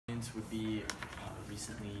audience would be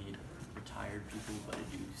recently retired people, but I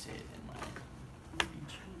do say it in my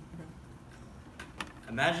speech.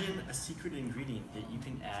 Imagine a secret ingredient that you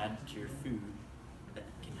can add to your food that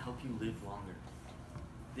can help you live longer.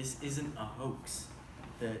 This isn't a hoax.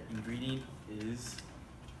 The ingredient is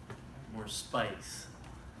more spice.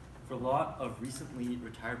 For a lot of recently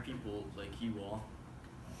retired people like you all,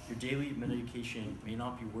 your daily medication may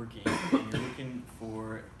not be working and you're looking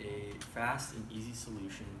for a fast and easy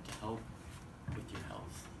solution to help with your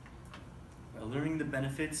health. By learning the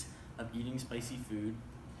benefits of eating spicy food,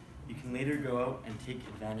 you can later go out and take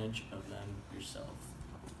advantage of them yourself.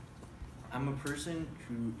 I'm a person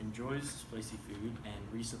who enjoys spicy food,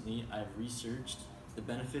 and recently I've researched the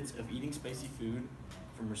benefits of eating spicy food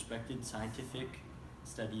from respected scientific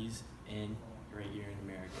studies right here in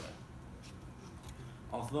America.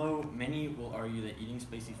 Although many will argue that eating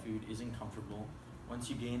spicy food isn't comfortable, once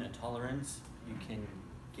you gain a tolerance, you can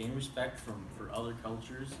gain respect for other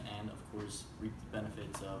cultures and, of course, reap the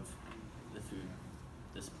benefits of the food,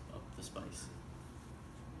 of the spice.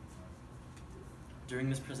 During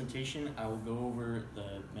this presentation, I will go over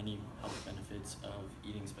the many health benefits of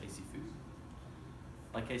eating spicy food.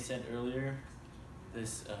 Like I said earlier,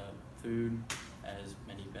 this food has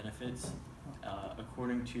many benefits.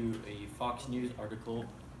 According to a Fox News article,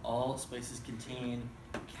 all spices contain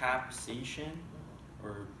capsaicin,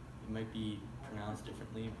 or it might be pronounced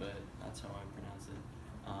differently, but that's how I pronounce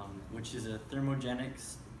it, which is a thermogenic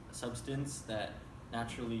substance that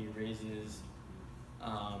naturally raises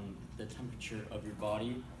the temperature of your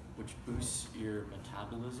body, which boosts your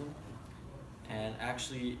metabolism. And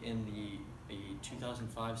actually, in a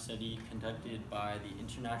 2005 study conducted by the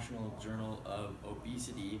International Journal of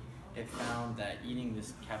Obesity, it found that eating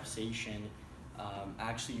this capsaicin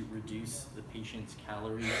actually reduced the patient's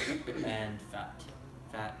calories and fat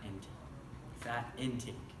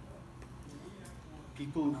intake.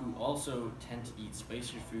 People who also tend to eat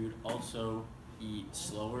spicier food also eat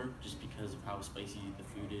slower, just because of how spicy the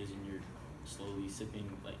food is, and you're slowly sipping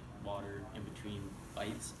like water in between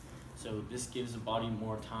bites. So this gives the body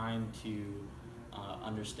more time to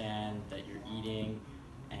understand that you're eating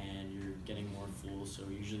and you're getting more full, so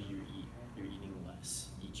usually you're eating less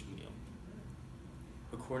each meal.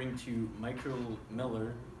 According to Michael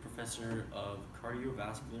Miller, professor of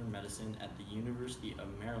cardiovascular medicine at the University of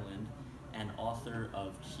Maryland and author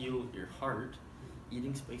of Heal Your Heart,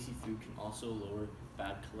 eating spicy food can also lower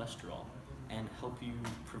bad cholesterol and help you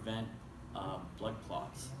prevent blood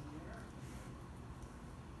clots.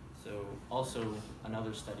 So also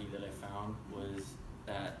another study that I found was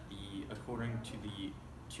that according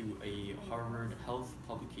to a Harvard Health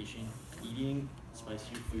publication, eating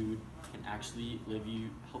spicier food can actually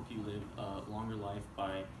help you live a longer life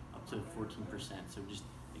by up to 14%. So just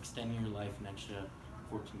extending your life an extra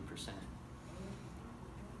 14%.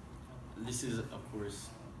 This is, of course,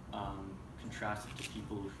 contrasted to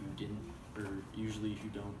people who who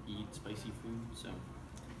don't eat spicy food.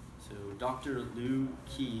 So Dr. Lou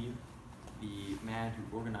Key, the man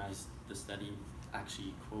who organized the study,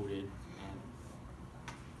 actually quoted, and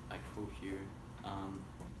I quote here,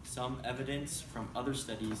 some evidence from other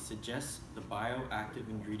studies suggests the bioactive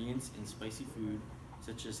ingredients in spicy food,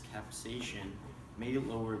 such as capsaicin, may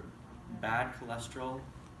lower bad cholesterol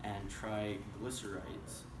and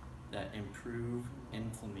triglycerides that improve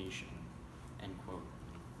inflammation, end quote.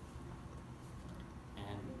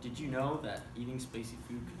 And did you know that eating spicy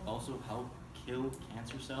food could also help kill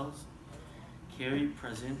cancer cells? Carrie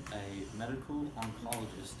Present, a medical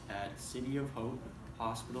oncologist at City of Hope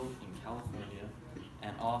Hospital in California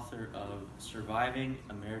and author of Surviving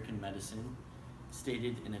American Medicine,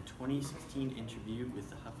 stated in a 2016 interview with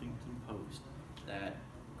the Huffington Post that,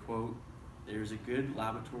 quote, there is good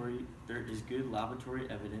laboratory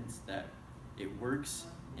evidence that it works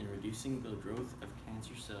in reducing the growth of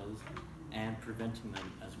cancer cells and preventing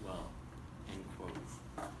them as well, end quote.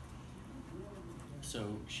 So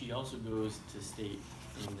she also goes to state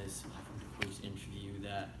in this Huffington Post interview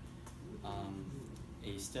that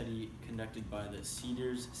a study conducted by the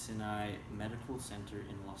Cedars-Sinai Medical Center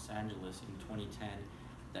in Los Angeles in 2010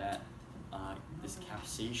 that this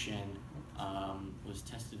capsaicin was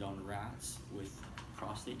tested on rats with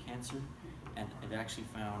prostate cancer, and it actually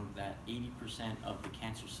found that 80% of the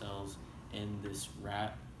cancer cells in this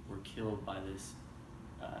rat were killed by this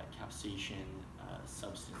capsaicin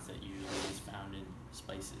substance that usually is found in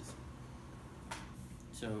spices.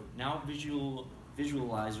 So now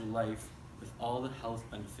visualize your life with all the health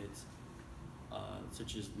benefits,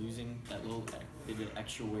 such as losing that little bit of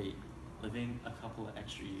extra weight, living a couple of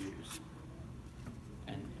extra years,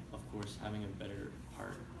 and of course having a better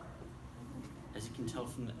heart. As you can tell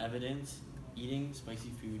from the evidence, eating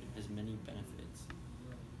spicy food has many benefits.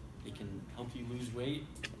 It can help you lose weight,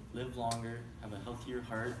 live longer, have a healthier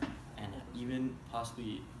heart, and even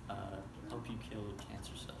possibly help you kill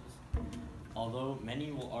cancer cells. Although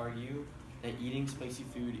many will argue that eating spicy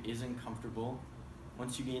food is uncomfortable,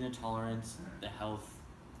 once you gain a tolerance, the health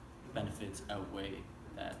benefits outweigh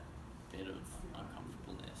that bit of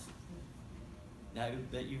uncomfortableness. Now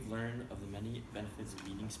that you've learned of the many benefits of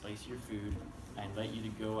eating spicier food, I invite you to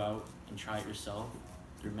go out and try it yourself.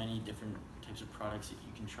 There are many different types of products that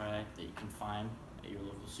you can try that you can find at your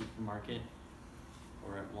local supermarket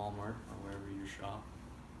or at Walmart or wherever you shop.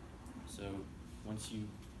 So once you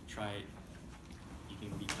try it, you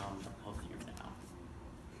can become healthier now.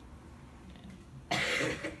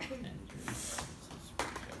 And